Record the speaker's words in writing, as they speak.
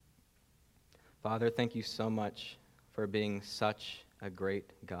Father, thank you so much for being such a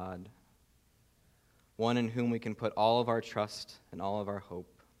great God, one in whom we can put all of our trust and all of our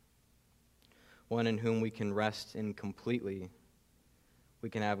hope, one in whom we can rest in completely.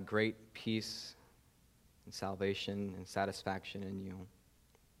 We can have great peace and salvation and satisfaction in you.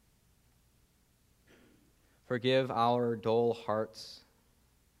 Forgive our dull hearts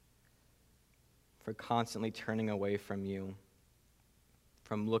for constantly turning away from you,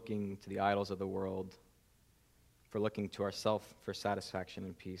 from looking to the idols of the world, for looking to ourselves for satisfaction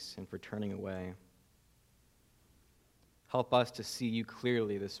and peace, and for turning away. Help us to see you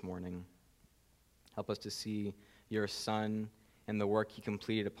clearly this morning. Help us to see your Son and the work he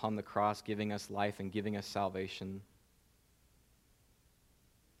completed upon the cross, giving us life and giving us salvation.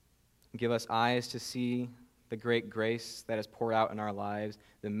 Give us eyes to see the great grace that is poured out in our lives,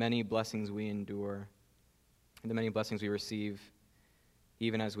 the many blessings we endure, and the many blessings we receive.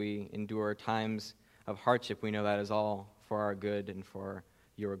 Even as we endure times of hardship, we know that is all for our good and for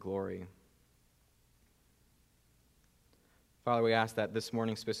your glory. Father, we ask that this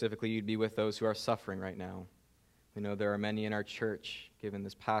morning specifically you'd be with those who are suffering right now. We know there are many in our church, given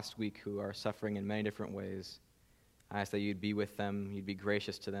this past week, who are suffering in many different ways. I ask that you'd be with them, you'd be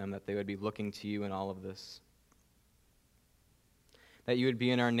gracious to them, that they would be looking to you in all of this. That you would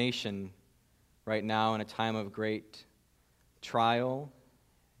be in our nation right now in a time of great trial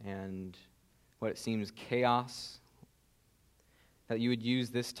and what it seems chaos, that you would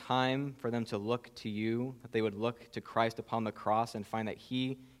use this time for them to look to you, that they would look to Christ upon the cross and find that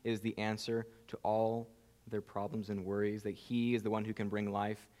he is the answer to all their problems and worries, that he is the one who can bring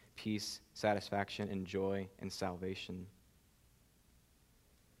life, peace, satisfaction, and joy and salvation.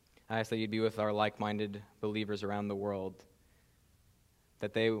 I ask that you'd be with our like-minded believers around the world,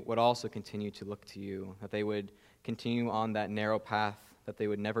 that they would also continue to look to you, that they would continue on that narrow path, that they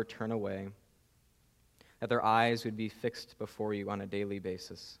would never turn away, that their eyes would be fixed before you on a daily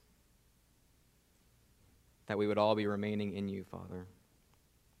basis, that we would all be remaining in you, Father.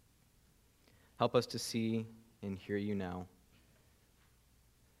 Help us to see and hear you now.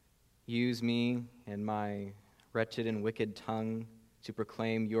 Use me and my wretched and wicked tongue to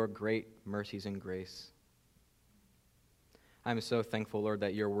proclaim your great mercies and grace. I'm so thankful, Lord,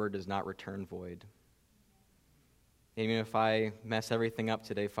 that your word does not return void. Even if I mess everything up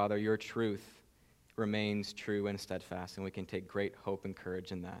today, Father, your truth remains true and steadfast, and we can take great hope and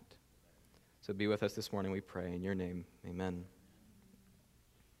courage in that. So be with us this morning, we pray. In your name, amen.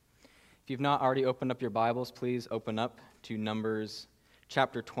 If you've not already opened up your Bibles, please open up to Numbers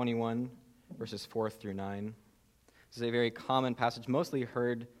chapter 21, verses 4 through 9. This is a very common passage, mostly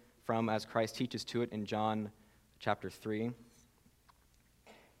heard from as Christ teaches to it in John chapter 3.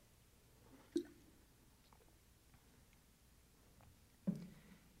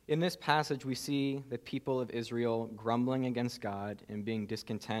 In this passage, we see the people of Israel grumbling against God and being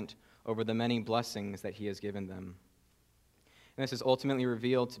discontent over the many blessings that he has given them. And this is ultimately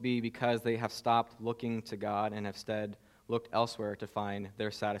revealed to be because they have stopped looking to God and have instead looked elsewhere to find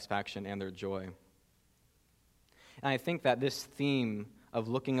their satisfaction and their joy. And I think that this theme of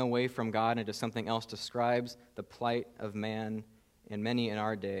looking away from God into something else describes the plight of man and many in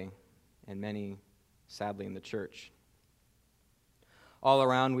our day, and many, sadly, in the church. All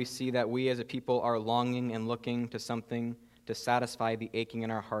around, we see that we as a people are longing and looking to something to satisfy the aching in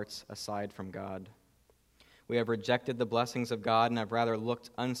our hearts aside from God. We have rejected the blessings of God and have rather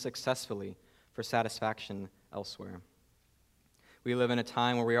looked unsuccessfully for satisfaction elsewhere. We live in a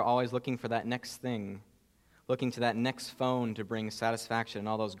time where we are always looking for that next thing, looking to that next phone to bring satisfaction and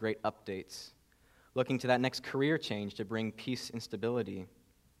all those great updates, looking to that next career change to bring peace and stability,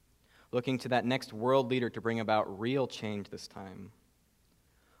 looking to that next world leader to bring about real change this time,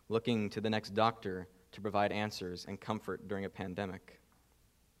 looking to the next doctor to provide answers and comfort during a pandemic.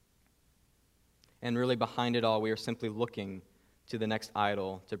 And really behind it all, we are simply looking to the next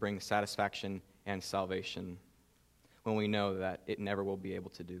idol to bring satisfaction and salvation, when we know that it never will be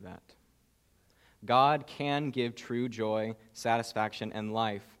able to do that. God can give true joy, satisfaction, and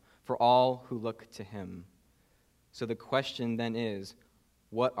life for all who look to him. So the question then is,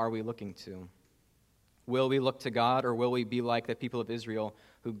 what are we looking to? Will we look to God, or will we be like the people of Israel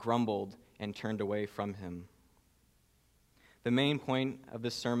who grumbled and turned away from him? The main point of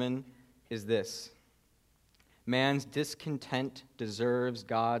this sermon is this: man's discontent deserves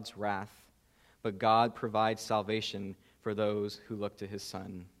God's wrath, but God provides salvation for those who look to his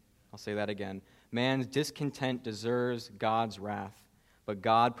Son. I'll say that again. Man's discontent deserves God's wrath, but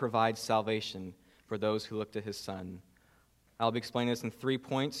God provides salvation for those who look to his Son. I'll be explaining this in 3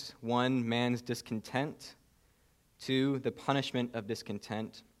 points. 1, man's discontent. 2, the punishment of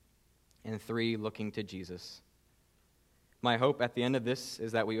discontent. and 3, looking to Jesus. My hope at the end of this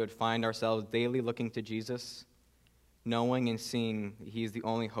is that we would find ourselves daily looking to Jesus, knowing and seeing that he is the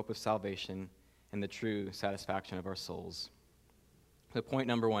only hope of salvation and the true satisfaction of our souls. So point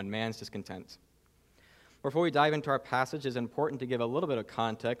number 1, man's discontent. Before we dive into our passage, it's important to give a little bit of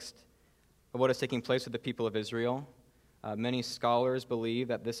context of what is taking place with the people of Israel. Many scholars believe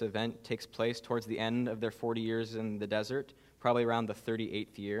that this event takes place towards the end of their 40 years in the desert, probably around the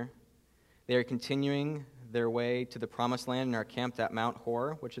 38th year. They are continuing their way to the Promised Land and are camped at Mount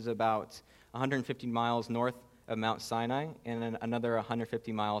Hor, which is about 150 miles north of Mount Sinai, and then another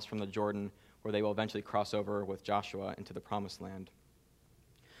 150 miles from the Jordan, where they will eventually cross over with Joshua into the Promised Land.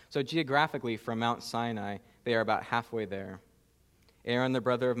 So geographically, from Mount Sinai, they are about halfway there. Aaron, the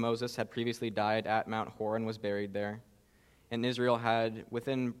brother of Moses, had previously died at Mount Hor and was buried there. And Israel had,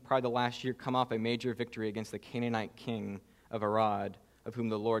 within probably the last year, come off a major victory against the Canaanite king of Arad, of whom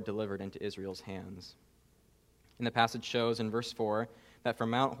the Lord delivered into Israel's hands. And the passage shows in verse 4 that from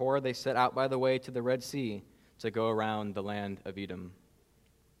Mount Hor they set out by the way to the Red Sea to go around the land of Edom.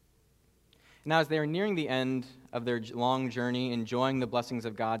 Now, as they are nearing the end of their long journey, enjoying the blessings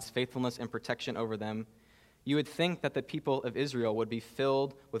of God's faithfulness and protection over them, you would think that the people of Israel would be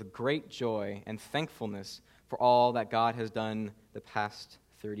filled with great joy and thankfulness for all that God has done the past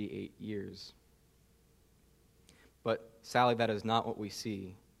 38 years. But sadly, that is not what we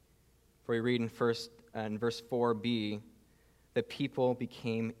see. For we read in verse 4b, the people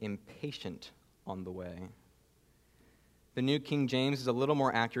became impatient on the way. The New King James is a little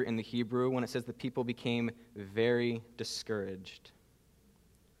more accurate in the Hebrew when it says the people became very discouraged.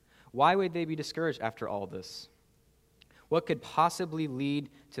 Why would they be discouraged after all this? What could possibly lead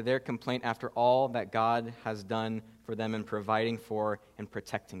to their complaint after all that God has done for them in providing for and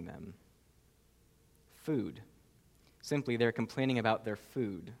protecting them? Food. Simply, they're complaining about their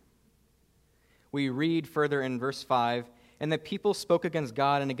food. We read further in verse 5, and the people spoke against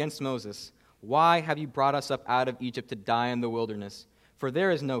God and against Moses. Why have you brought us up out of Egypt to die in the wilderness? For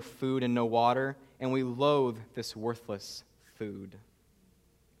there is no food and no water, and we loathe this worthless food.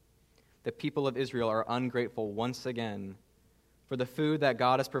 The people of Israel are ungrateful once again for the food that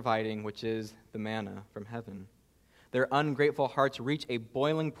God is providing, which is the manna from heaven. Their ungrateful hearts reach a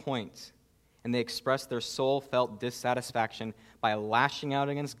boiling point, and they express their soul-felt dissatisfaction by lashing out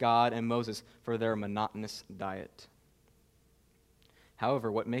against God and Moses for their monotonous diet.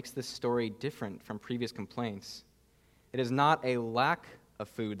 However, what makes this story different from previous complaints, it is not a lack of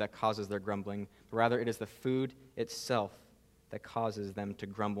food that causes their grumbling, but rather it is the food itself that causes them to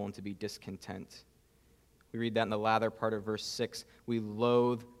grumble and to be discontent. We read that in the latter part of verse 6. We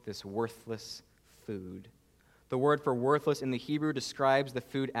loathe this worthless food. The word for worthless in the Hebrew describes the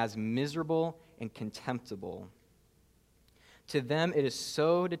food as miserable and contemptible. To them, it is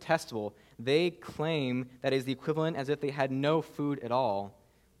so detestable, they claim that it is the equivalent as if they had no food at all,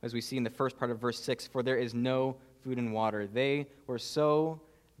 as we see in the first part of verse 6, for there is no food and water. They were so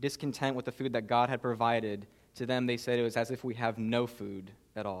discontent with the food that God had provided. To them, they said it was as if we have no food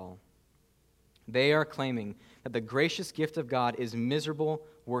at all. They are claiming that the gracious gift of God is miserable,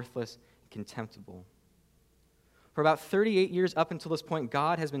 worthless, and contemptible. For about 38 years up until this point,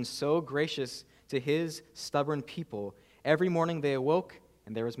 God has been so gracious to his stubborn people. Every morning they awoke,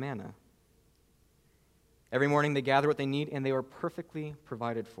 and there was manna. Every morning they gathered what they need, and they were perfectly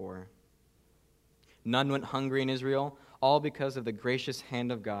provided for. None went hungry in Israel, all because of the gracious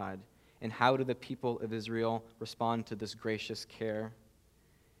hand of God. And how do the people of Israel respond to this gracious care?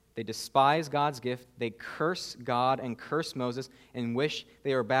 They despise God's gift, they curse God and curse Moses, and wish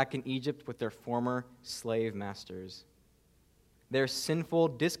they were back in Egypt with their former slave masters. Their sinful,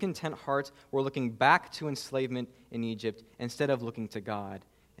 discontent hearts were looking back to enslavement in Egypt instead of looking to God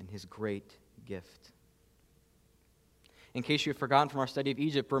and his great gift. In case you've forgotten from our study of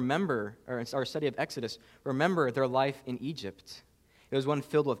Egypt, our study of Exodus, remember their life in Egypt. It was one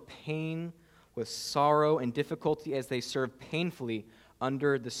filled with pain, with sorrow and difficulty as they served painfully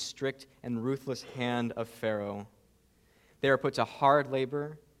under the strict and ruthless hand of Pharaoh. They were put to hard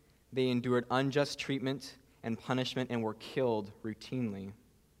labor, they endured unjust treatment and punishment, and were killed routinely.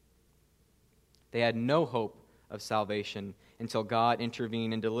 They had no hope of salvation until God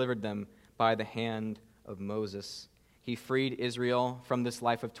intervened and delivered them by the hand of Moses. He freed Israel from this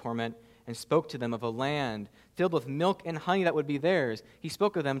life of torment and spoke to them of a land filled with milk and honey that would be theirs. He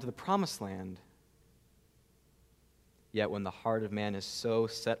spoke of them to the promised land. Yet when the heart of man is so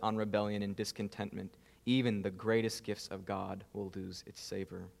set on rebellion and discontentment, even the greatest gifts of God will lose its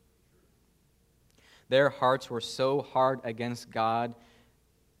savor. Their hearts were so hard against God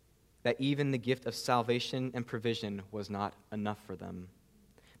that even the gift of salvation and provision was not enough for them.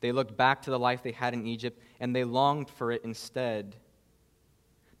 They looked back to the life they had in Egypt, and they longed for it instead.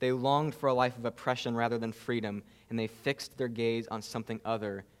 They longed for a life of oppression rather than freedom, and they fixed their gaze on something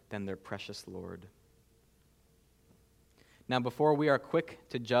other than their precious Lord. Now, before we are quick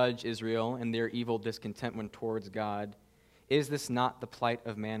to judge Israel and their evil discontentment towards God, is this not the plight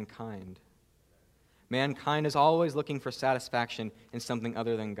of mankind? Mankind is always looking for satisfaction in something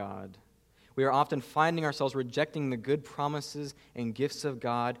other than God. We are often finding ourselves rejecting the good promises and gifts of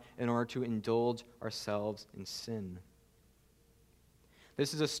God in order to indulge ourselves in sin.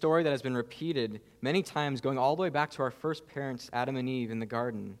 This is a story that has been repeated many times, going all the way back to our first parents, Adam and Eve, in the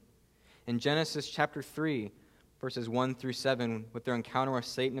garden. In Genesis chapter 3, verses 1 through 7, with their encounter with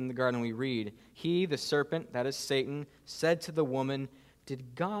Satan in the garden, we read, "He, the serpent, that is Satan, said to the woman,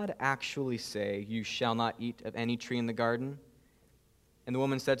 'Did God actually say, you shall not eat of any tree in the garden?' And the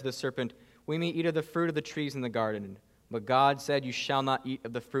woman said to the serpent, 'We may eat of the fruit of the trees in the garden. But God said, you shall not eat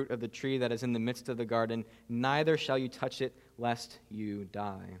of the fruit of the tree that is in the midst of the garden, neither shall you touch it, lest you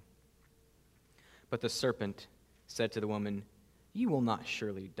die.' But the serpent said to the woman, 'You will not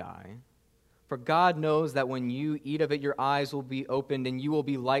surely die. For God knows that when you eat of it, your eyes will be opened, and you will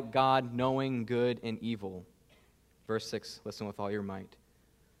be like God, knowing good and evil.'" Verse 6, listen with all your might.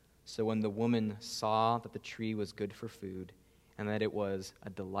 "So when the woman saw that the tree was good for food, and that it was a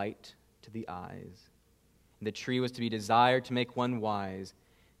delight to the eyes, and the tree was to be desired to make one wise,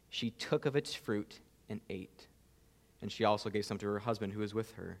 she took of its fruit and ate. And she also gave some to her husband who was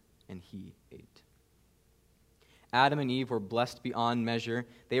with her, and he ate." Adam and Eve were blessed beyond measure.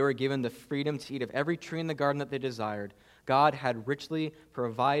 They were given the freedom to eat of every tree in the garden that they desired. God had richly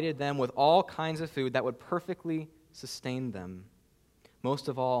provided them with all kinds of food that would perfectly sustain them. Most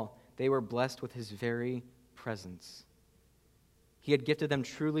of all, they were blessed with his very presence. He had gifted them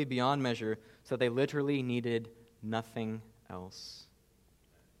truly beyond measure, so they literally needed nothing else.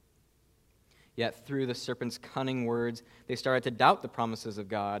 Yet through the serpent's cunning words, they started to doubt the promises of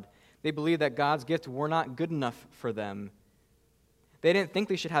God. They believed that God's gifts were not good enough for them. They didn't think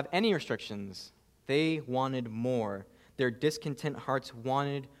they should have any restrictions. They wanted more. Their discontent hearts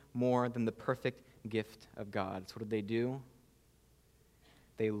wanted more than the perfect gift of God. So what did they do?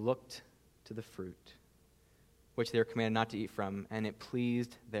 They looked to the fruit, which they were commanded not to eat from, and it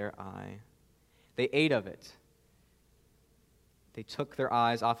pleased their eye. They ate of it. They took their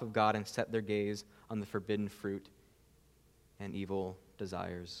eyes off of God and set their gaze on the forbidden fruit and evil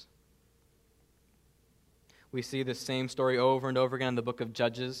desires. We see this same story over and over again in the book of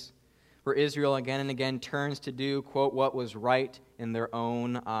Judges, where Israel again and again turns to do, quote, what was right in their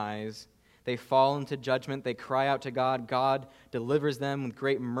own eyes. They fall into judgment. They cry out to God. God delivers them with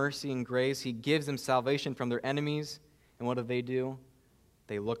great mercy and grace. He gives them salvation from their enemies. And what do?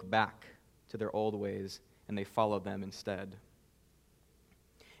 They look back to their old ways, and they follow them instead.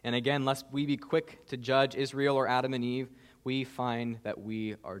 And again, lest we be quick to judge Israel or Adam and Eve, we find that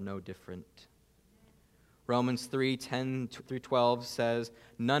we are no different. Romans 3:10 through 12 says,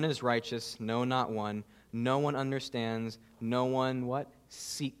 "None is righteous, no, not one. No one understands. No one," what?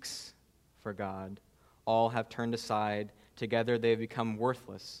 "Seeks for God. All have turned aside. Together they have become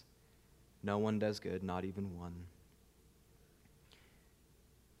worthless. No one does good, not even one."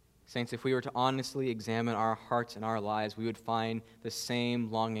 Saints, if we were to honestly examine our hearts and our lives, we would find the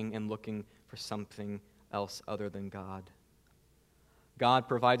same longing and looking for something else other than God. God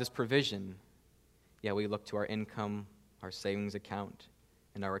provides us provision, yet we look to our income, our savings account,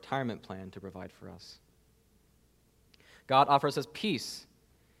 and our retirement plan to provide for us. God offers us peace,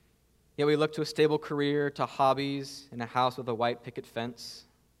 yet we look to a stable career, to hobbies, and a house with a white picket fence.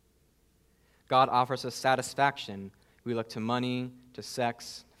 God offers us satisfaction. We look to money, to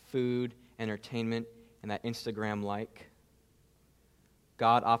sex, food, entertainment, and that Instagram like.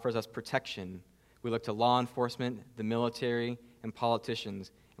 God offers us protection. We look to law enforcement, the military, and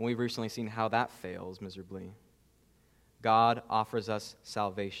politicians, and we've recently seen how that fails miserably. God offers us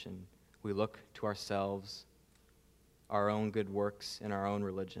salvation. We look to ourselves, our own good works, and our own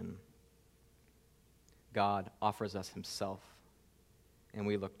religion. God offers us himself, and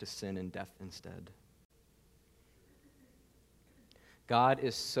we look to sin and death instead. God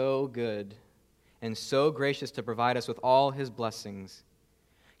is so good and so gracious to provide us with all his blessings.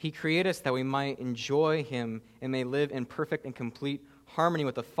 He created us that we might enjoy him and may live in perfect and complete harmony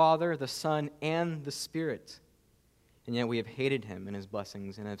with the Father, the Son, and the Spirit. And yet we have hated him and his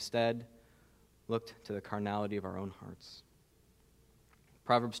blessings and have instead looked to the carnality of our own hearts.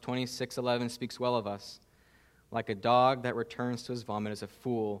 Proverbs 26:11 speaks well of us. "Like a dog that returns to his vomit is a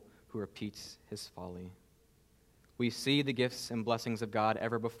fool who repeats his folly." We see the gifts and blessings of God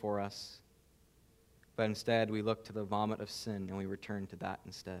ever before us, but instead we look to the vomit of sin and we return to that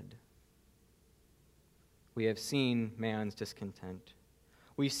instead. We have seen man's discontent.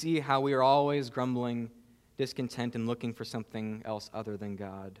 We see how we are always grumbling, discontent, and looking for something else other than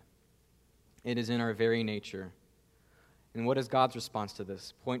God. It is in our very nature. And what is God's response to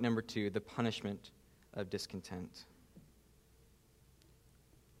this? Point number 2, the punishment of discontent.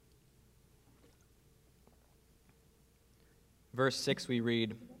 Verse 6 we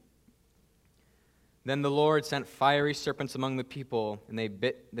read, "Then the Lord sent fiery serpents among the people, and they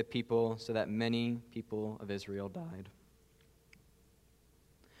bit the people so that many people of Israel died."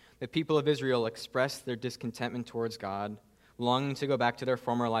 The people of Israel expressed their discontentment towards God, longing to go back to their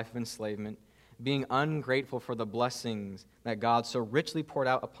former life of enslavement, being ungrateful for the blessings that God so richly poured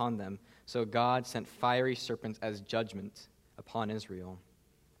out upon them. So God sent fiery serpents as judgment upon Israel.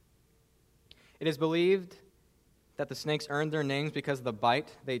 It is believed that the snakes earned their names because the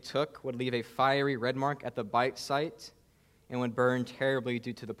bite they took would leave a fiery red mark at the bite site and would burn terribly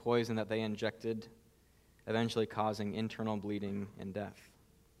due to the poison that they injected, eventually causing internal bleeding and death.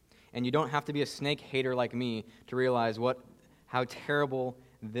 And you don't have to be a snake hater like me to realize how terrible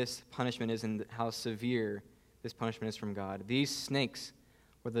this punishment is and how severe this punishment is from God. These snakes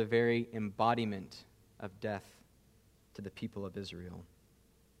were the very embodiment of death to the people of Israel.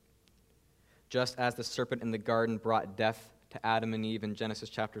 Just as the serpent in the garden brought death to Adam and Eve in Genesis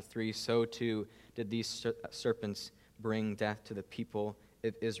chapter 3, so too did these serpents bring death to the people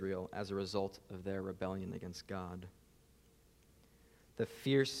of Israel as a result of their rebellion against God. The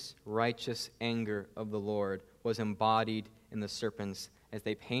fierce, righteous anger of the Lord was embodied in the serpents as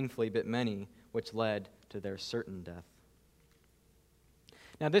they painfully bit many, which led to their certain death.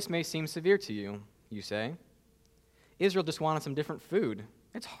 Now, this may seem severe to you, you say. Israel just wanted some different food.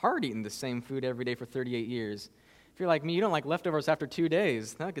 It's hard eating the same food every day for 38 years. If you're like me, you don't like leftovers after 2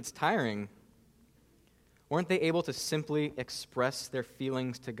 days. That gets tiring. Weren't they able to simply express their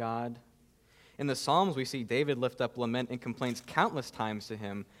feelings to God? In the Psalms, we see David lift up lament and complaints countless times to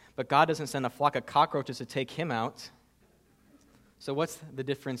him, but God doesn't send a flock of cockroaches to take him out. So what's the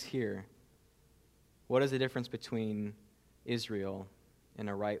difference here? What is the difference between Israel and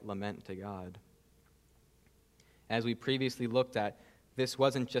a right lament to God? As we previously looked at, this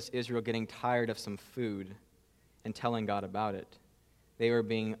wasn't just Israel getting tired of some food and telling God about it. They were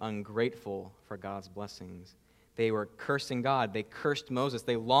being ungrateful for God's blessings. They were cursing God. They cursed Moses.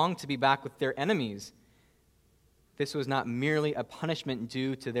 They longed to be back with their enemies. This was not merely a punishment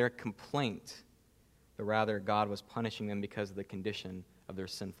due to their complaint, but rather God was punishing them because of the condition of their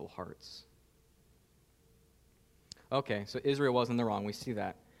sinful hearts. Okay, so Israel was in the wrong. We see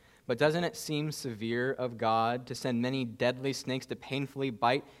that. But doesn't it seem severe of God to send many deadly snakes to painfully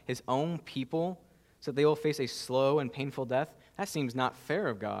bite his own people so that they will face a slow and painful death? That seems not fair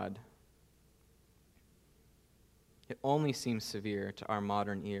of God. It only seems severe to our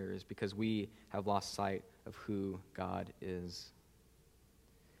modern ears because we have lost sight of who God is.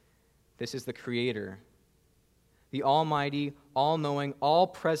 This is the Creator, the Almighty, all-knowing,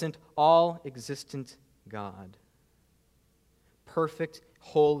 all-present, all-existent God. Perfect,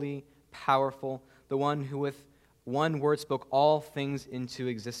 holy, powerful, the one who with one word spoke all things into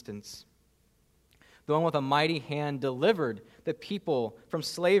existence. The one with a mighty hand delivered the people from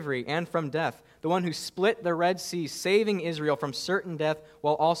slavery and from death. The one who split the Red Sea, saving Israel from certain death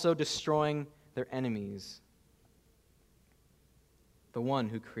while also destroying their enemies. The one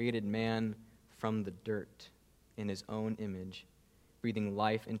who created man from the dirt in his own image, breathing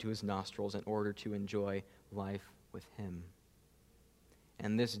life into his nostrils in order to enjoy life with him.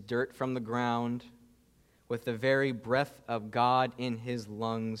 And this dirt from the ground, with the very breath of God in his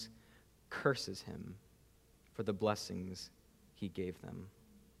lungs, curses him for the blessings he gave them.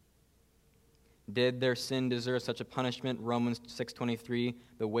 Did their sin deserve such a punishment? Romans 6:23,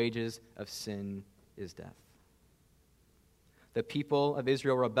 the wages of sin is death. The people of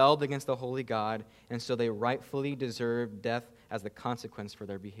Israel rebelled against the holy God, and so they rightfully deserved death as the consequence for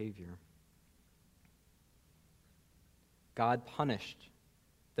their behavior. God punished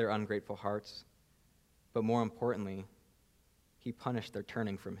their ungrateful hearts, but more importantly, he punished their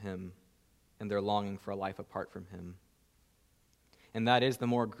turning from him and their longing for a life apart from him. And that is the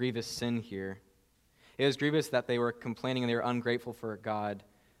more grievous sin here. It is grievous that they were complaining and they were ungrateful for God,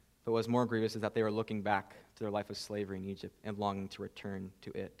 but what was more grievous is that they were looking back to their life of slavery in Egypt and longing to return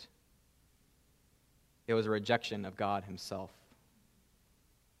to it. It was a rejection of God himself.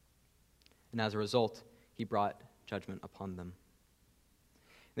 And as a result, he brought judgment upon them.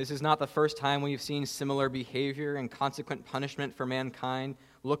 This is not the first time we've seen similar behavior and consequent punishment for mankind,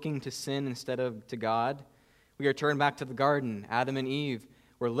 looking to sin instead of to God. We are turned back to the garden, Adam and Eve,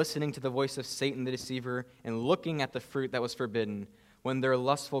 were listening to the voice of Satan the deceiver and looking at the fruit that was forbidden, when their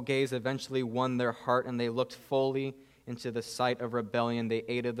lustful gaze eventually won their heart and they looked fully into the sight of rebellion, they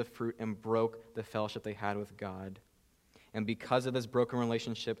ate of the fruit and broke the fellowship they had with God. And because of this broken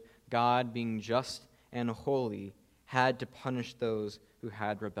relationship, God, being just and holy, had to punish those who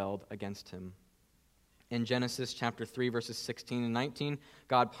had rebelled against him. In Genesis chapter 3, verses 16 and 19,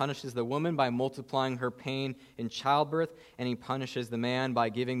 God punishes the woman by multiplying her pain in childbirth, and he punishes the man by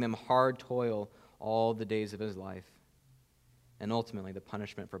giving them hard toil all the days of his life. And ultimately, the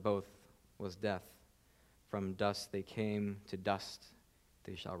punishment for both was death. From dust they came, to dust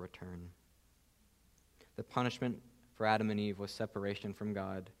they shall return. The punishment for Adam and Eve was separation from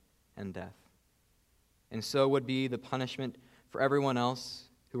God and death. And so would be the punishment for everyone else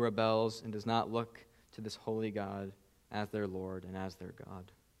who rebels and does not look to this holy God as their Lord and as their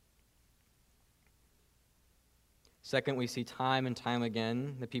God. Second, we see time and time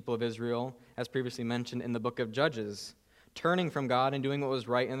again the people of Israel, as previously mentioned in the book of Judges, turning from God and doing what was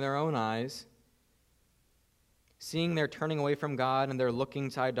right in their own eyes. Seeing their turning away from God and their looking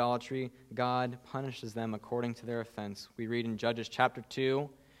to idolatry, God punishes them according to their offense. We read in Judges chapter 2,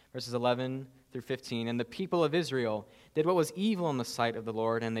 verses 11 through 15, "And the people of Israel did what was evil in the sight of the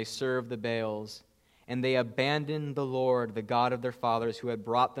Lord, and they served the Baals. And they abandoned the Lord, the God of their fathers, who had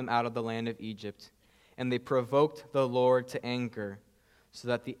brought them out of the land of Egypt. And they provoked the Lord to anger, so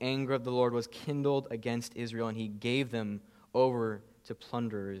that the anger of the Lord was kindled against Israel, and he gave them over to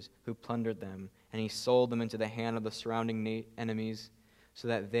plunderers who plundered them, and he sold them into the hand of the surrounding enemies, so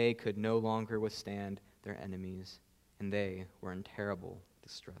that they could no longer withstand their enemies, and they were in terrible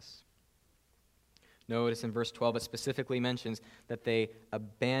distress." Notice in verse 12 it specifically mentions that they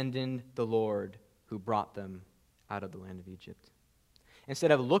abandoned the Lord who brought them out of the land of Egypt.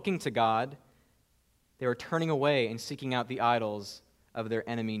 Instead of looking to God, they were turning away and seeking out the idols of their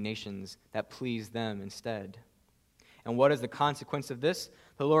enemy nations that pleased them instead. And what is the consequence of this?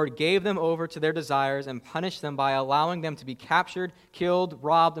 The Lord gave them over to their desires and punished them by allowing them to be captured, killed,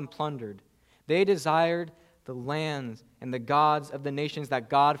 robbed, and plundered. They desired the lands and the gods of the nations that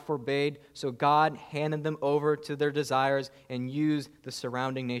God forbade, so God handed them over to their desires and used the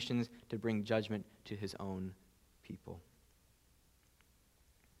surrounding nations to bring judgment to his own people.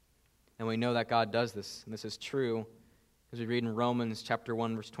 And we know that God does this, and this is true as we read in Romans chapter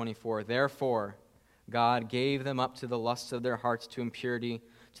 1, verse 24. "Therefore, God gave them up to the lusts of their hearts, to impurity,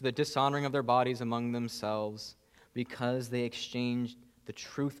 to the dishonoring of their bodies among themselves, because they exchanged the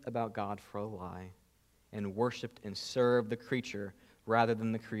truth about God for a lie, and worshipped and served the creature rather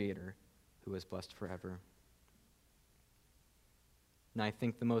than the Creator, who is blessed forever." And I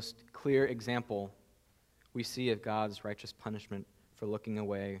think the most clear example we see of God's righteous punishment for looking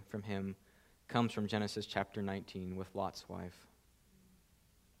away from him comes from Genesis chapter 19 with Lot's wife.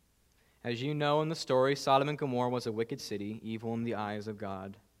 As you know in the story, Sodom and Gomorrah was a wicked city, evil in the eyes of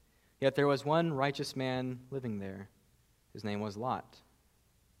God. Yet there was one righteous man living there. His name was Lot.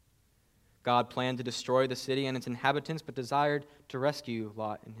 God planned to destroy the city and its inhabitants, but desired to rescue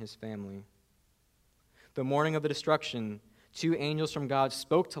Lot and his family. The morning of the destruction, two angels from God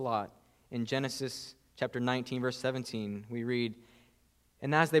spoke to Lot. In Genesis chapter 19, verse 17, we read,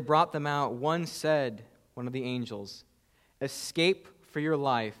 "And as they brought them out, one said," one of the angels, "Escape for your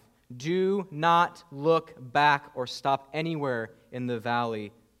life. Do not look back or stop anywhere in the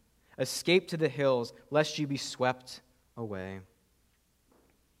valley. Escape to the hills, lest you be swept away."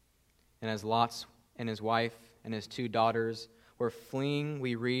 And as Lot and his wife and his two daughters were fleeing,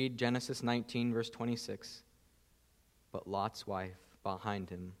 we read Genesis 19, verse 26. "But Lot's wife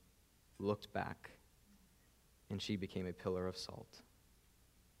behind him looked back, and she became a pillar of salt."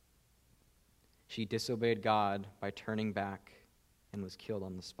 She disobeyed God by turning back and was killed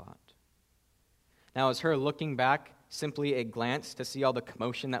on the spot. Now, is her looking back simply a glance to see all the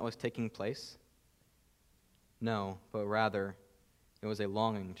commotion that was taking place? No, but rather, it was a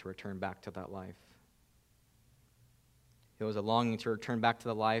longing to return back to that life. It was a longing to return back to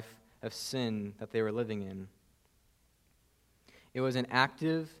the life of sin that they were living in. It was an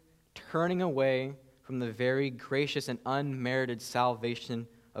active turning away from the very gracious and unmerited salvation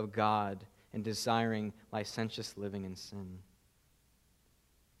of God and desiring licentious living in sin.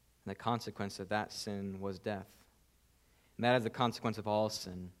 And the consequence of that sin was death. And that is the consequence of all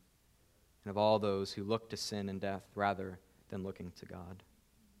sin and of all those who look to sin and death rather than looking to God.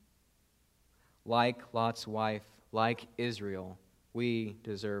 Like Lot's wife, like Israel, we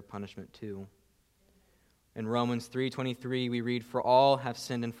deserve punishment too. In Romans 3:23, we read, "For all have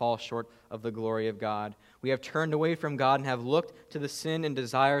sinned and fall short of the glory of God. We have turned away from God and have looked to the sin and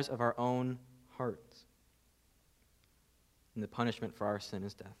desires of our own hearts." and the punishment for our sin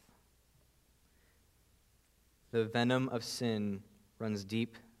is death. The venom of sin runs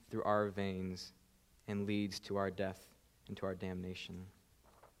deep through our veins and leads to our death and to our damnation.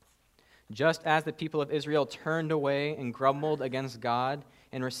 Just as the people of Israel turned away and grumbled against God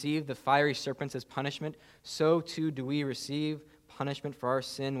and received the fiery serpents as punishment, so too do we receive punishment for our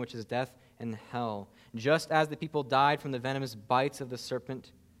sin, which is death and hell. Just as the people died from the venomous bites of the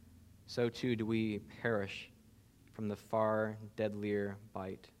serpent, so too do we perish from the far deadlier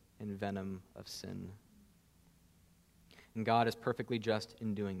bite and venom of sin. And God is perfectly just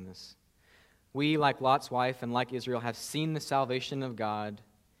in doing this. We, like Lot's wife and like Israel, have seen the salvation of God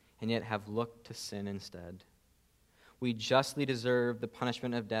and yet have looked to sin instead. We justly deserve the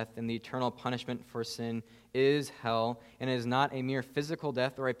punishment of death, and the eternal punishment for sin is hell, and it is not a mere physical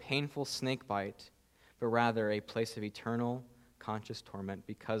death or a painful snake bite, but rather a place of eternal, conscious torment,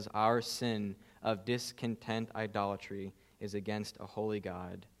 because our sin of discontent idolatry is against a holy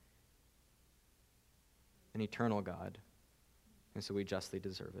God, an eternal God, and so we justly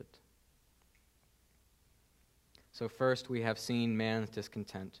deserve it. So first, we have seen man's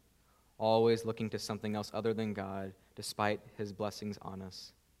discontent, always looking to something else other than God, despite his blessings on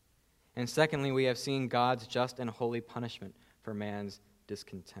us. And secondly, we have seen God's just and holy punishment for man's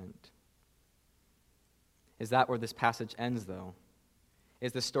discontent. Is that where this passage ends, though?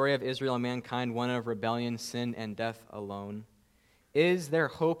 Is the story of Israel and mankind one of rebellion, sin, and death alone? Is there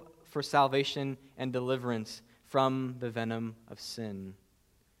hope for salvation and deliverance from the venom of sin?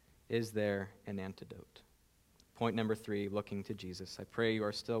 Is there an antidote? Point number 3, looking to Jesus. I pray you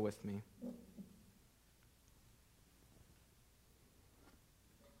are still with me.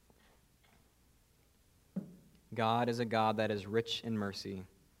 God is a God that is rich in mercy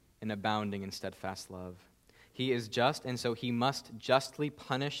and abounding in steadfast love. He is just, and so he must justly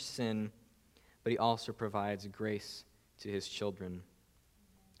punish sin, but he also provides grace to his children.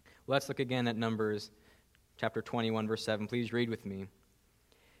 Let's look again at Numbers chapter 21, verse 7. Please read with me.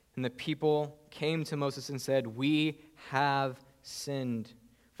 And the people came to Moses and said, "We have sinned,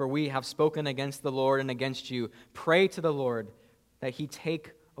 for we have spoken against the Lord and against you. Pray to the Lord that he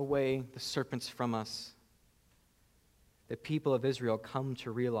take away the serpents from us." The people of Israel come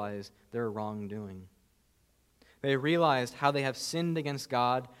to realize their wrongdoing. They realized how they have sinned against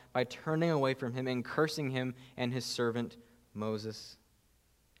God by turning away from him and cursing him and his servant Moses.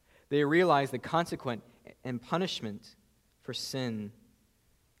 They realized the consequence and punishment for sin,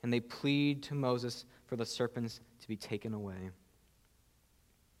 and they plead to Moses for the serpents to be taken away.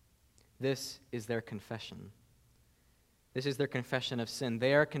 This is their confession. This is their confession of sin.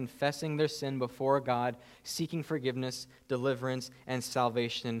 They are confessing their sin before God, seeking forgiveness, deliverance, and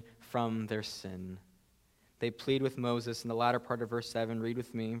salvation from their sin. They plead with Moses in the latter part of verse 7. Read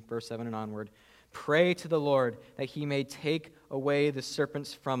with me, verse 7 and onward. Pray to the Lord that he may take away the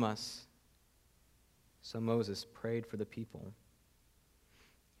serpents from us. So Moses prayed for the people.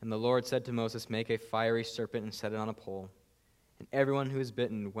 And the Lord said to Moses, make a fiery serpent and set it on a pole, and everyone who is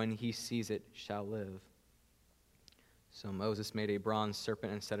bitten, when he sees it, shall live. So Moses made a bronze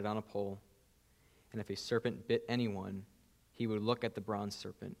serpent and set it on a pole, and if a serpent bit anyone, he would look at the bronze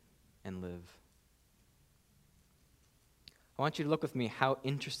serpent and live. I want you to look with me how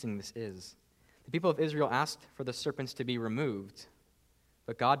interesting this is. The people of Israel asked for the serpents to be removed,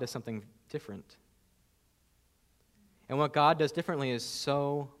 but God does something different. And what God does differently is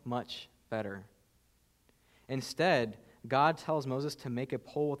so much better. Instead, God tells Moses to make a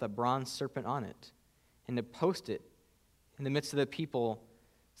pole with a bronze serpent on it and to post it in the midst of the people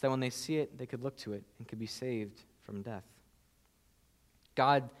so that when they see it, they could look to it and could be saved from death.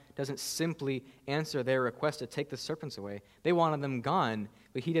 God doesn't simply answer their request to take the serpents away. They wanted them gone,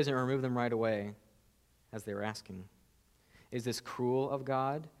 but he doesn't remove them right away as they were asking. Is this cruel of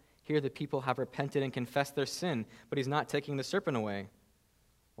God? Here the people have repented and confessed their sin, but he's not taking the serpent away.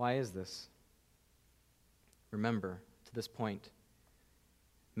 Why is this? Remember, to this point,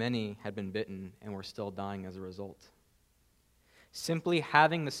 many had been bitten and were still dying as a result. Simply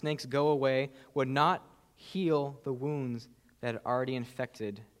having the snakes go away would not heal the wounds that had already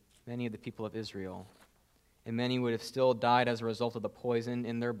infected many of the people of Israel, and many would have still died as a result of the poison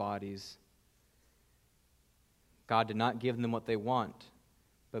in their bodies. God did not give them what they want,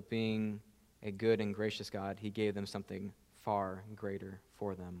 but being a good and gracious God, he gave them something far greater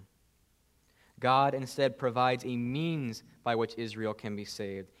for them. God instead provides a means by which Israel can be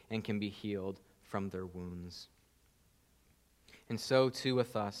saved and can be healed from their wounds. And so too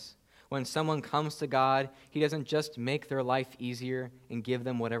with us. When someone comes to God, he doesn't just make their life easier and give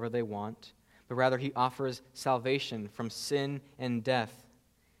them whatever they want, but rather he offers salvation from sin and death.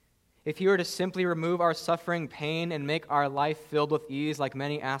 If he were to simply remove our suffering, pain, and make our life filled with ease like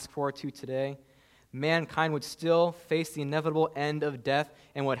many ask for to today, mankind would still face the inevitable end of death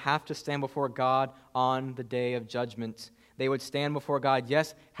and would have to stand before God on the day of judgment. They would stand before God,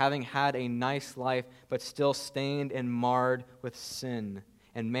 yes, having had a nice life, but still stained and marred with sin.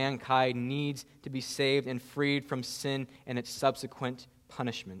 And mankind needs to be saved and freed from sin and its subsequent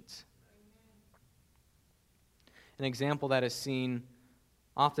punishment. An example that is seen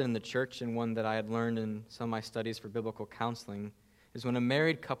often in the church, and one that I had learned in some of my studies for biblical counseling, is when a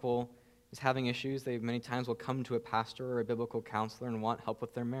married couple is having issues, they many times will come to a pastor or a biblical counselor and want help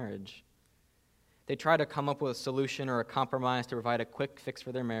with their marriage. They try to come up with a solution or a compromise to provide a quick fix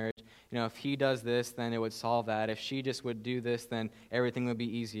for their marriage. If he does this, then it would solve that. If she just would do this, then everything would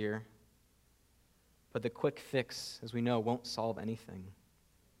be easier. But the quick fix, as we know, won't solve anything.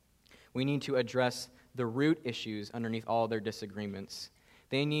 We need to address the root issues underneath all their disagreements.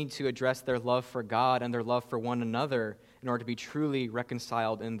 They need to address their love for God and their love for one another in order to be truly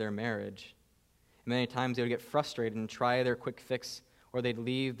reconciled in their marriage. Many times they would get frustrated and try their quick fix, or they'd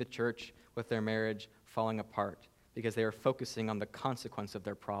leave the church with their marriage falling apart because they were focusing on the consequence of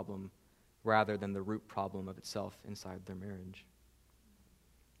their problem rather than the root problem of itself inside their marriage.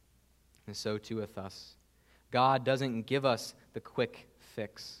 And so too with us. God doesn't give us the quick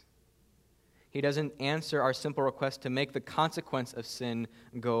fix. He doesn't answer our simple request to make the consequence of sin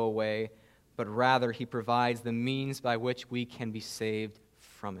go away, but rather he provides the means by which we can be saved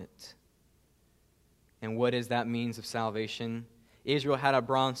from it. And what is that means of salvation? Israel had a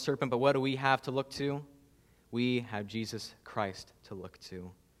bronze serpent, but what do we have to look to? We have Jesus Christ to look to.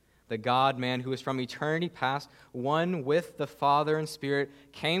 The God-man who is from eternity past, one with the Father and Spirit,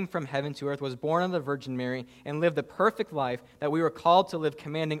 came from heaven to earth, was born of the Virgin Mary, and lived the perfect life that we were called to live,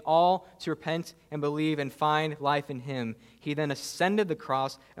 commanding all to repent and believe and find life in him. He then ascended the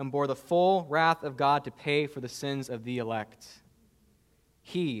cross and bore the full wrath of God to pay for the sins of the elect.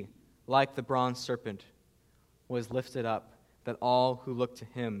 He, like the bronze serpent, was lifted up, that all who look to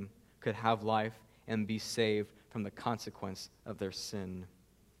him could have life and be saved from the consequence of their sin.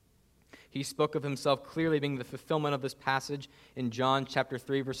 He spoke of himself clearly being the fulfillment of this passage in John chapter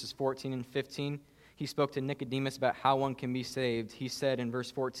 3, verses 14 and 15. He spoke to Nicodemus about how one can be saved. He said in verse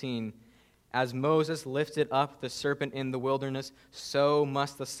 14, "As Moses lifted up the serpent in the wilderness, so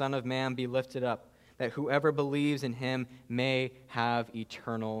must the Son of Man be lifted up, that whoever believes in him may have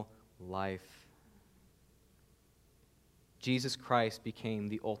eternal life." Jesus Christ became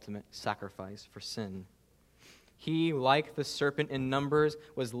the ultimate sacrifice for sin. He, like the serpent in Numbers,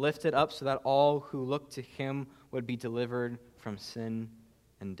 was lifted up so that all who looked to him would be delivered from sin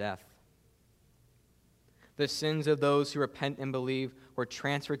and death. The sins of those who repent and believe were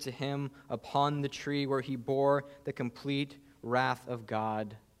transferred to him upon the tree where he bore the complete wrath of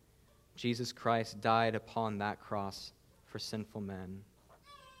God. Jesus Christ died upon that cross for sinful men.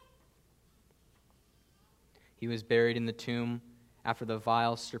 He was buried in the tomb after the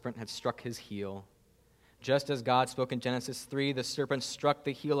vile serpent had struck his heel. Just as God spoke in Genesis 3, the serpent struck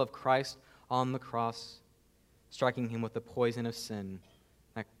the heel of Christ on the cross, striking him with the poison of sin,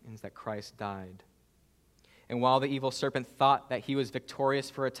 that Christ died. And while the evil serpent thought that he was victorious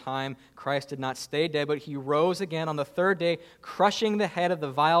for a time, Christ did not stay dead, but he rose again on the third day, crushing the head of the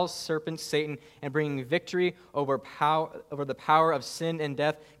vile serpent Satan and bringing victory over the power of sin and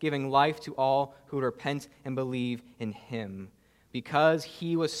death, giving life to all who would repent and believe in him. Because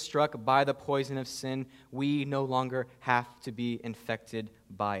he was struck by the poison of sin, we no longer have to be infected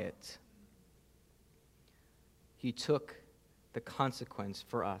by it. He took the consequence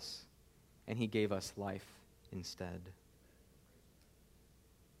for us, and he gave us life instead.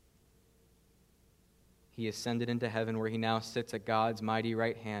 He ascended into heaven, where he now sits at God's mighty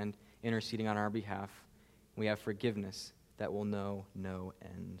right hand, interceding on our behalf. We have forgiveness that will know no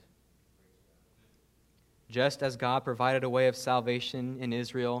end. Just as God provided a way of salvation in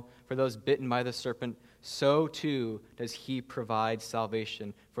Israel for those bitten by the serpent, so too does he provide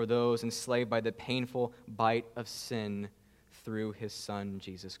salvation for those enslaved by the painful bite of sin through his Son,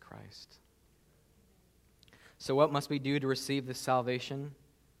 Jesus Christ. So what must we do to receive this salvation?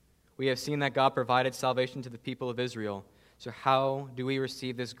 We have seen that God provided salvation to the people of Israel. So how do we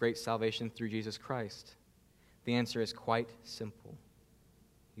receive this great salvation through Jesus Christ? The answer is quite simple.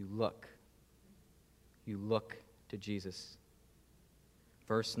 You look to Jesus.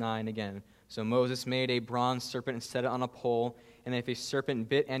 Verse 9 again. So Moses made a bronze serpent and set it on a pole, and if a serpent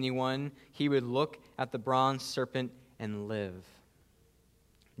bit anyone, he would look at the bronze serpent and live.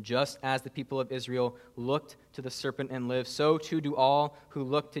 Just as the people of Israel looked to the serpent and lived, so too do all who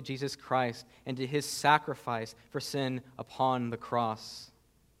look to Jesus Christ and to his sacrifice for sin upon the cross.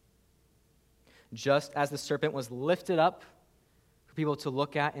 Just as the serpent was lifted up for people to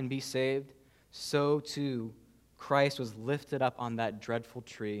look at and be saved, so too Christ was lifted up on that dreadful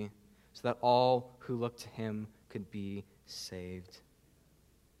tree so that all who look to him could be saved.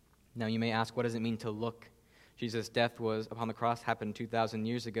 Now you may ask, what does it mean to look? Jesus' death was upon the cross, happened 2,000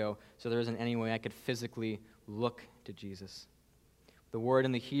 years ago, so there isn't any way I could physically look to Jesus. The word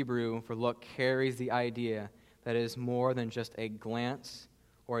in the Hebrew for look carries the idea that it is more than just a glance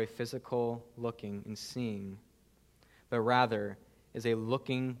or a physical looking and seeing, but rather is a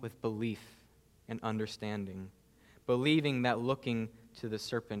looking with belief and understanding, believing that looking to the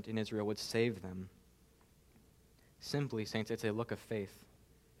serpent in Israel would save them. Simply, saints, it's a look of faith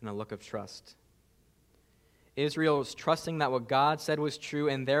and a look of trust. Israel was trusting that what God said was true,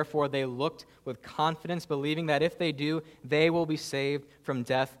 and therefore they looked with confidence, believing that if they do, they will be saved from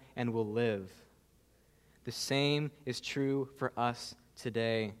death and will live. The same is true for us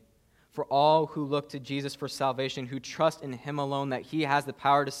today. For all who look to Jesus for salvation, who trust in him alone that he has the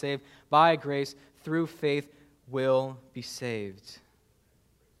power to save by grace through faith, will be saved.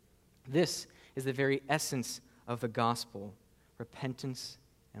 This is the very essence of the gospel, repentance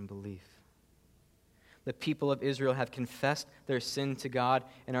and belief. The people of Israel have confessed their sin to God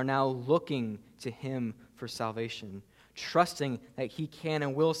and are now looking to him for salvation, trusting that he can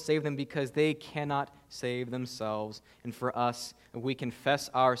and will save them because they cannot save themselves. And for us, if we confess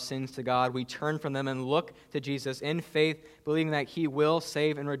our sins to God, we turn from them and look to Jesus in faith, believing that he will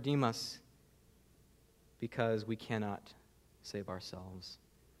save and redeem us because we cannot save ourselves.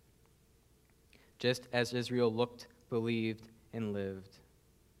 Just as Israel looked, believed, and lived,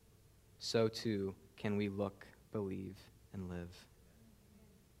 so too can we look, believe, and live.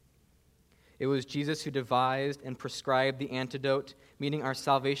 It was Jesus who devised and prescribed the antidote, meaning our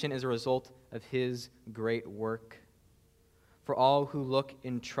salvation is a result of his great work. For all who look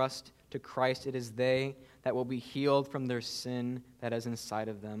in trust to Christ, it is they that will be healed from their sin that is inside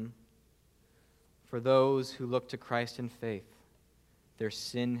of them. For those who look to Christ in faith, their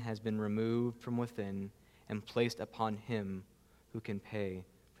sin has been removed from within and placed upon him who can pay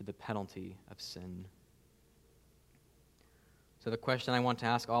for the penalty of sin. So the question I want to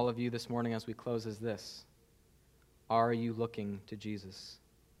ask all of you this morning as we close is this: are you looking to Jesus?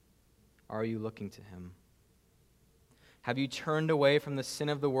 Are you looking to him? Have you turned away from the sin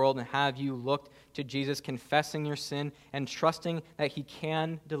of the world, and have you looked to Jesus, confessing your sin and trusting that he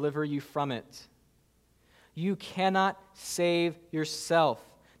can deliver you from it? You cannot save yourself.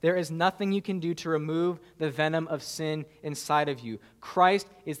 There is nothing you can do to remove the venom of sin inside of you. Christ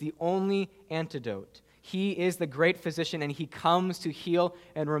is the only antidote. He is the great physician, and he comes to heal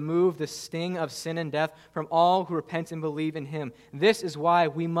and remove the sting of sin and death from all who repent and believe in him. This is why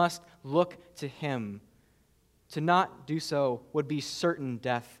we must look to him. To not do so would be certain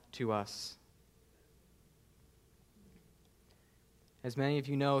death to us. As many of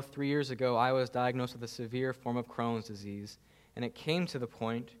you know, 3 years ago, I was diagnosed with a severe form of Crohn's disease, and it came to the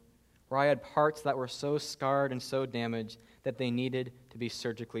point where I had parts that were so scarred and so damaged that they needed to be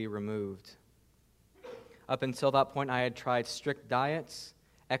surgically removed. Up until that point, I had tried strict diets,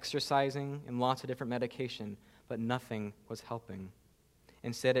 exercising, and lots of different medication, but nothing was helping.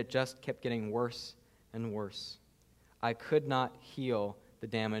 Instead, it just kept getting worse and worse. I could not heal the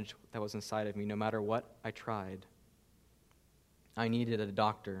damage that was inside of me, no matter what I tried. I needed a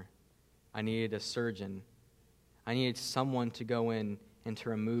doctor. I needed a surgeon. I needed someone to go in and to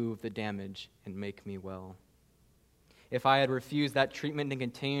remove the damage and make me well. If I had refused that treatment and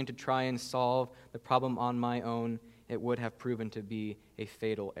continued to try and solve the problem on my own, it would have proven to be a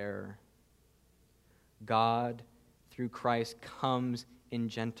fatal error. God, through Christ, comes in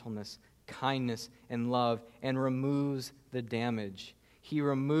gentleness, kindness, and love, and removes the damage. He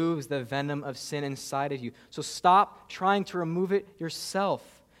removes the venom of sin inside of you. So stop trying to remove it yourself.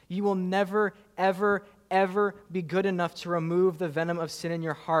 You will never, ever, ever be good enough to remove the venom of sin in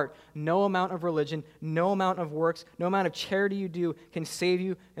your heart. No amount of religion, no amount of works, no amount of charity you do can save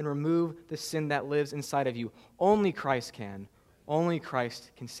you and remove the sin that lives inside of you. Only Christ can. Only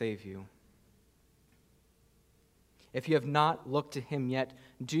Christ can save you. If you have not looked to him yet,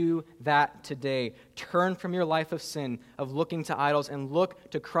 do that today. Turn from your life of sin, of looking to idols, and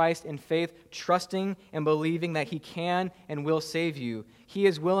look to Christ in faith, trusting and believing that he can and will save you. He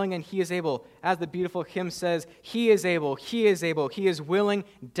is willing and he is able. As the beautiful hymn says, he is able, he is able, he is willing.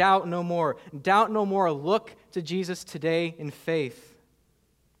 Doubt no more. Doubt no more. Look to Jesus today in faith.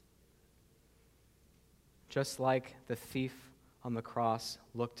 Just like the thief on the cross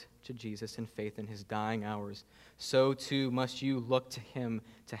looked to Jesus in faith in his dying hours, so too must you look to him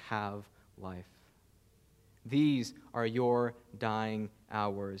to have life. These are your dying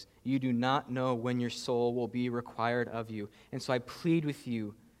hours. You do not know when your soul will be required of you. And so I plead with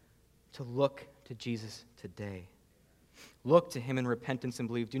you to look to Jesus today. Look to him in repentance and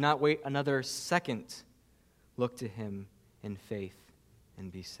believe. Do not wait another second. Look to him in faith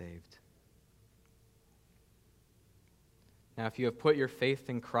and be saved. Now, if you have put your faith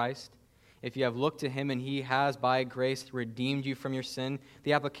in Christ, if you have looked to him and he has, by grace, redeemed you from your sin,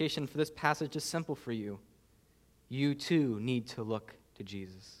 the application for this passage is simple for you. You too need to look to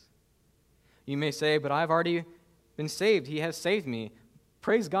Jesus. You may say, but I've already been saved. He has saved me.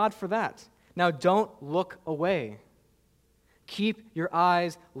 Praise God for that. Now don't look away. Keep your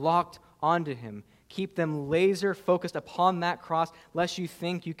eyes locked onto him. Keep them laser focused upon that cross, lest you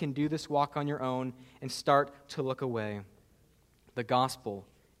think you can do this walk on your own and start to look away. The gospel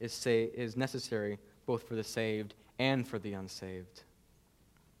is necessary both for the saved and for the unsaved.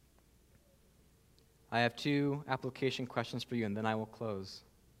 I have two application questions for you, and then I will close.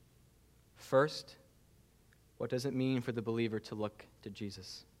 First, what does it mean for the believer to look to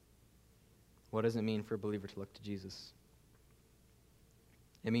Jesus? What does it mean for a believer to look to Jesus?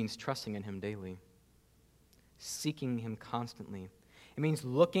 It means trusting in him daily, seeking him constantly. It means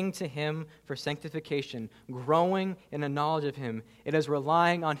looking to him for sanctification, growing in a knowledge of him. It is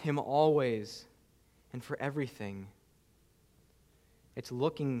relying on him always and for everything. It's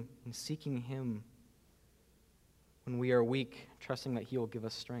looking and seeking him when we are weak, trusting that he will give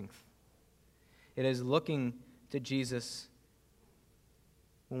us strength. It is looking to Jesus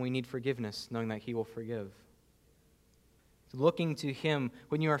when we need forgiveness, knowing that he will forgive. It's looking to him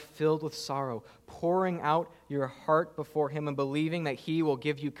when you are filled with sorrow, pouring out your heart before him and believing that he will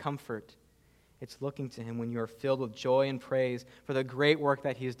give you comfort. It's looking to him when you are filled with joy and praise for the great work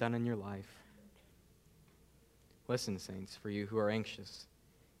that he has done in your life. Listen, saints, for you who are anxious,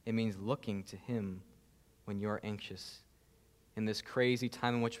 it means looking to him when you are anxious. In this crazy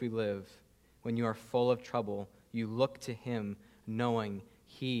time in which we live, when you are full of trouble, you look to him knowing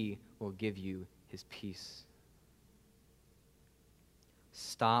he will give you his peace.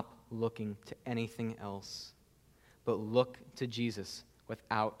 Stop looking to anything else, but look to Jesus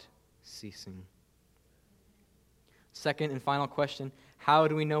without ceasing. Second and final question, how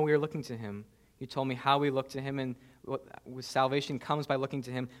do we know we are looking to him? You told me how we look to him, and salvation comes by looking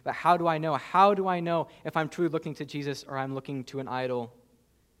to him. But how do I know? How do I know if I'm truly looking to Jesus or I'm looking to an idol?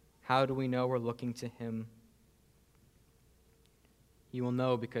 How do we know we're looking to him? You will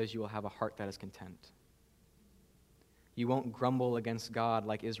know because you will have a heart that is content. You won't grumble against God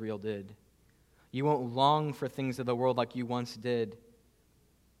like Israel did. You won't long for things of the world like you once did.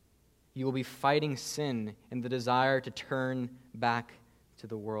 You will be fighting sin and the desire to turn back to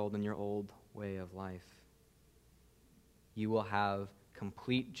the world and your old way of life. You will have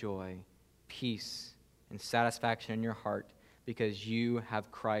complete joy, peace, and satisfaction in your heart because you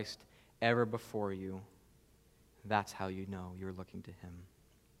have Christ ever before you. That's how you know you're looking to him.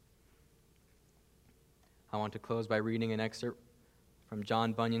 I want to close by reading an excerpt from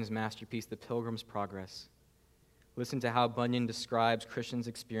John Bunyan's masterpiece, The Pilgrim's Progress. Listen to how Bunyan describes Christians'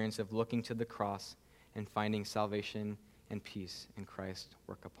 experience of looking to the cross and finding salvation and peace in Christ's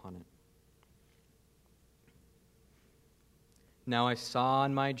work upon it. Now I saw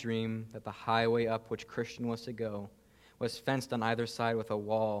in my dream that the highway up which Christian was to go was fenced on either side with a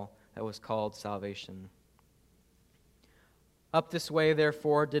wall that was called salvation. Up this way,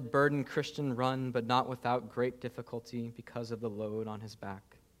 therefore, did burdened Christian run, but not without great difficulty because of the load on his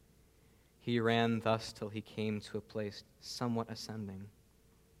back. He ran thus till he came to a place somewhat ascending,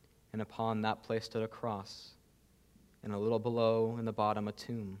 and upon that place stood a cross, and a little below in the bottom a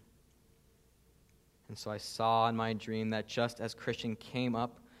tomb. And so I saw in my dream that just as Christian came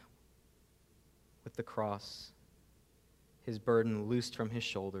up with the cross, his burden loosed from his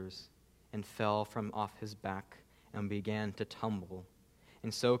shoulders and fell from off his back and began to tumble,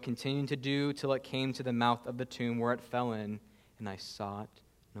 and so continued to do till it came to the mouth of the tomb where it fell in, and I saw it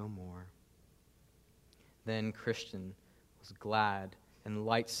no more. Then Christian was glad and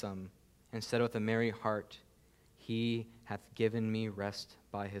lightsome, and said with a merry heart, He hath given me rest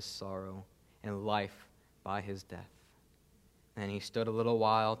by his sorrow, and life by his death. And he stood a little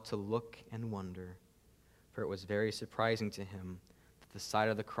while to look and wonder, for it was very surprising to him that the sight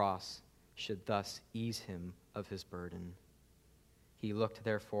of the cross should thus ease him of his burden. He looked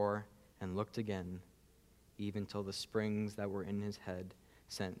therefore and looked again, even till the springs that were in his head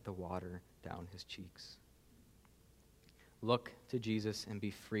sent the water down his cheeks. Look to Jesus and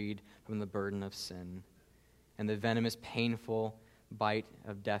be freed from the burden of sin and the venomous, painful bite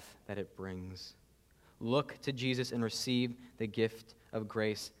of death that it brings. Look to Jesus and receive the gift of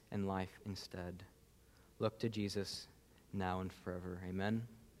grace and life instead. look to Jesus now and forever. Amen.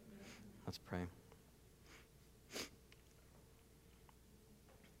 Let's pray.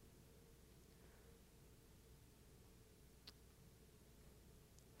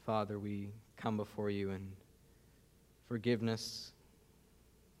 Father, we come before you in forgiveness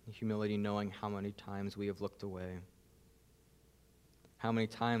and humility, knowing how many times we have looked away, how many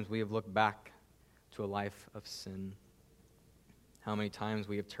times we have looked back to a life of sin, how many times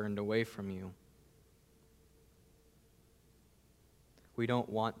we have turned away from you. We don't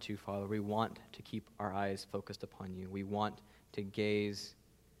want to, Father. We want to keep our eyes focused upon you. We want to gaze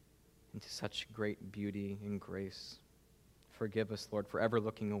into such great beauty and grace. Forgive us, Lord, for ever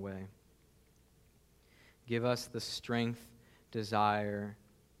looking away. Give us the strength, desire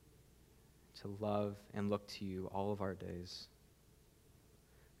to love and look to you all of our days.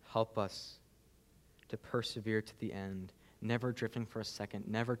 Help us to persevere to the end, never drifting for a second,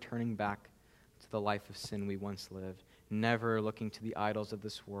 never turning back to the life of sin we once lived, never looking to the idols of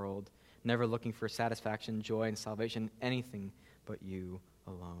this world, never looking for satisfaction, joy, and salvation, anything but you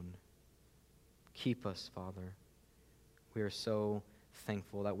alone. Keep us, Father. We are so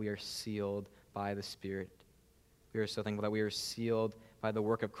thankful that we are sealed by the Spirit. We are so thankful that we are sealed by the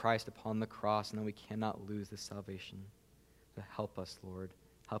work of Christ upon the cross and that we cannot lose this salvation. So help us, Lord.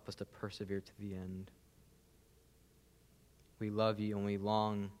 Help us to persevere to the end. We love you and we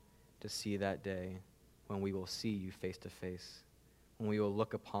long to see that day when we will see you face to face, when we will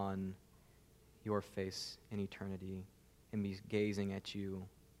look upon your face in eternity and be gazing at you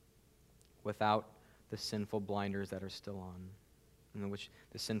without the sinful blinders that are still on, in which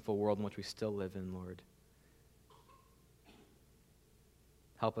the sinful world in which we still live in, Lord.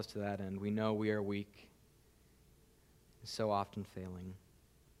 Help us to that end. We know we are weak, and so often failing.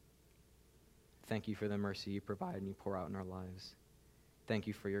 Thank you for the mercy you provide and you pour out in our lives. Thank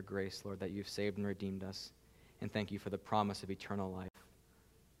you for your grace, Lord, that you've saved and redeemed us. And thank you for the promise of eternal life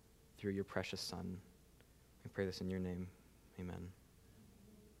through your precious Son. We pray this in your name. Amen.